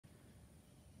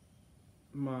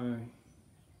my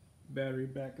battery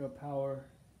backup power.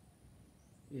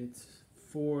 It's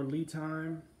for lead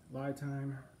time,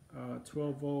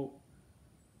 12 volt,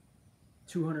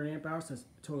 200 amp hours. That's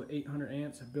a total of 800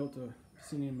 amps. I built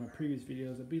seen in my previous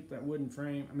videos, I built that wooden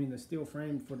frame, the steel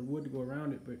frame for the wood to go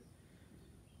around it, but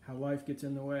how life gets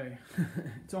in the way.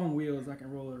 It's on wheels, I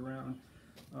can roll it around.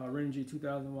 Renogy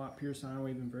 2000 watt pure sine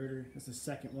wave inverter. That's the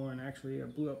second one actually. I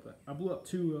blew up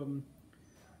two of them,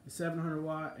 the 700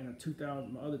 watt and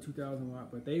my other 2000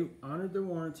 watt, but they honored their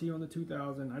warranty on the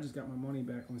 2000. I just got my money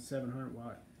back on the 700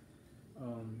 watt.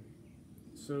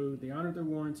 So they honored their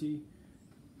warranty,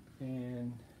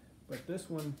 but this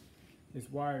one is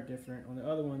wired different. On the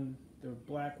other one, the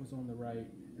black was on the right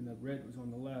and the red was on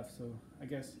the left. So I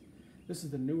guess this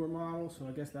is the newer model, so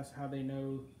I guess that's how they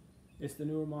know it's the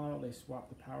newer model. They swapped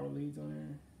the power leads on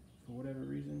there for whatever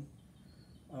reason.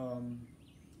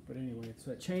 But anyway,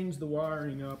 so I changed the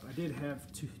wiring up. I did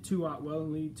have 2-aught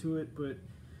welding lead to it, but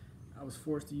I was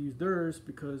forced to use theirs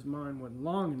because mine wasn't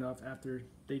long enough after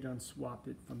they done swapped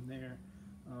it from there.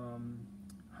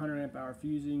 100 amp hour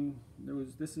fusing.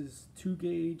 This is 2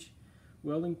 gauge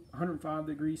welding, 105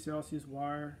 degrees Celsius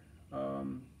wire.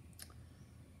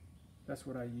 That's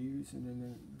what I use, and then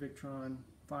the Victron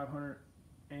 500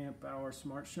 amp hour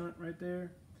smart shunt right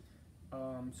there.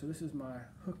 So this is my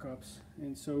hookups,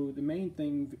 and so the main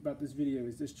thing about this video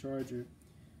is this charger.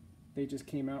 They just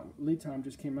came out, lead time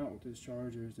just came out with this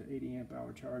charger. It's an 80 amp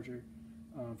hour charger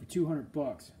for 200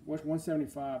 bucks. What's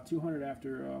 175, 200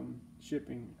 after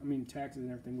shipping, taxes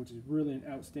and everything, which is really an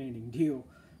outstanding deal,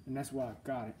 and that's why I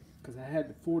got it, because I had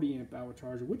the 40 amp hour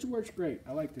charger, which works great.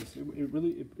 I like this.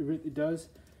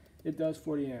 It does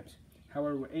 40 amps.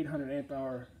 However, with 800 amp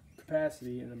hour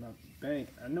capacity in my bank,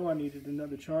 I know I needed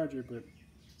another charger, but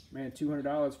man,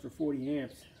 $200 for 40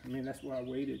 amps, that's why I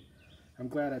waited. I'm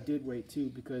glad I did wait too,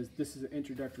 because this is an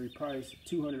introductory price,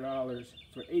 $200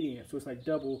 for 80 amps, so it's like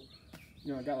double.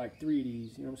 I got like 3 of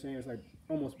these, you know what I'm saying? It's like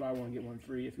almost buy one, get one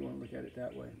free if you want to look at it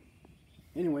that way.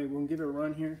 Anyway, we're gonna give it a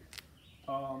run here.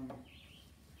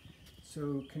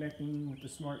 So connecting with the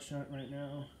smart shunt right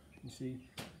now, you see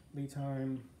lead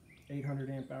time 800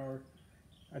 amp hour.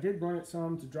 I did run it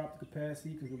some to drop the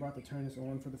capacity because we're about to turn this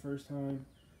on for the first time.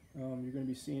 You're going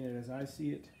to be seeing it as I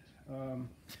see it.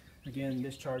 Again,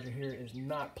 this charger here is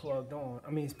not plugged on.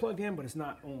 It's plugged in, but it's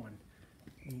not on.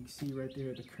 And you can see right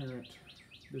there the current.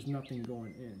 There's nothing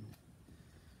going in.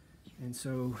 And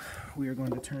so we are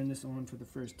going to turn this on for the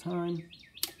first time.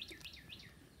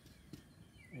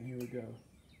 And here we go.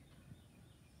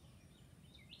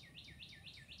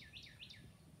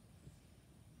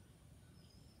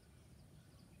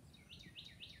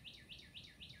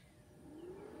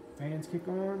 Fans kick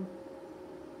on.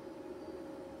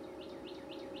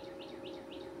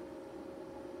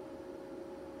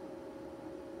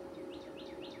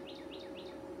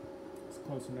 It's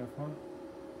close enough, huh?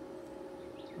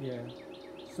 Yeah.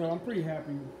 So I'm pretty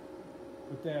happy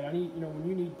with that. I need, when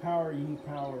you need power, you need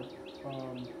power.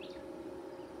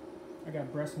 I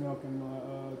got breast milk in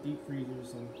my deep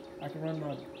freezers, and I can run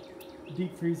my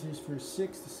deep freezers for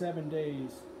 6 to 7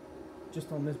 days.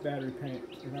 Just on this battery pack.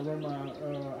 If I run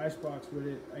my icebox with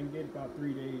it, I can get about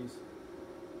 3 days.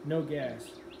 No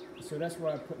gas. So that's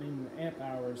why putting in the amp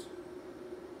hours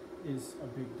is a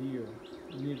big deal.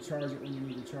 You need to charge it when you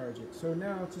need to charge it. So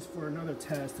now, just for another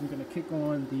test, I'm going to kick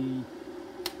on the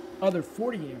other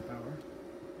 40 amp hour.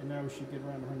 And now we should get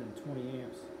around 120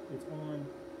 amps. It's on.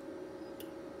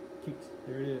 Kicked.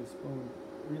 There it is. Boom.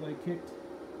 Relay kicked.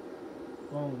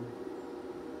 Boom.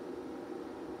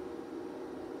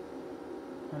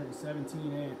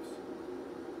 117 amps.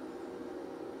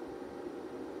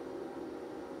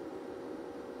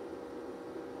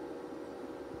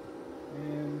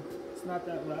 And it's not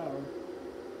that loud.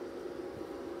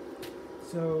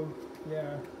 So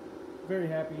yeah, very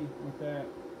happy with that.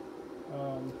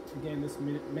 Again, this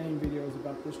main video is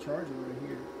about this charger right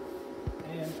here.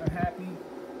 And I'm happy.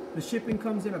 The shipping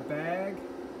comes in a bag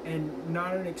and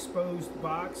not an exposed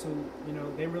box, so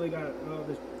they really got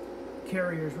the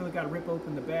carriers really got to rip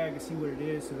open the bag and see what it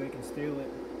is so they can steal it.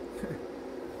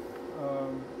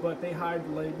 But they hide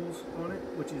the labels on it,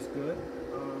 which is good.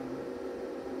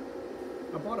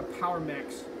 I bought a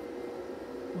PowerMax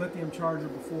lithium charger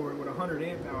before with 100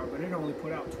 amp hour, but it only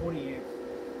put out 20 amp.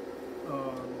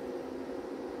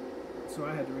 So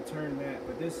I had to return that,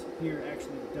 but this here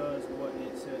actually does what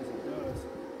it says it does.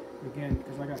 Again,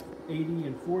 because I got 80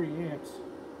 and 40 amps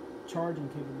charging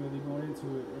capability going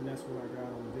into it, and that's what I got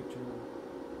on the Victron.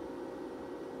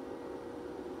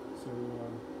 So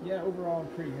yeah, overall I'm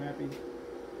pretty happy.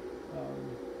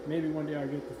 Maybe one day I'll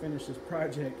get to finish this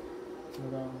project,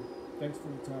 but thanks for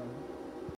the time.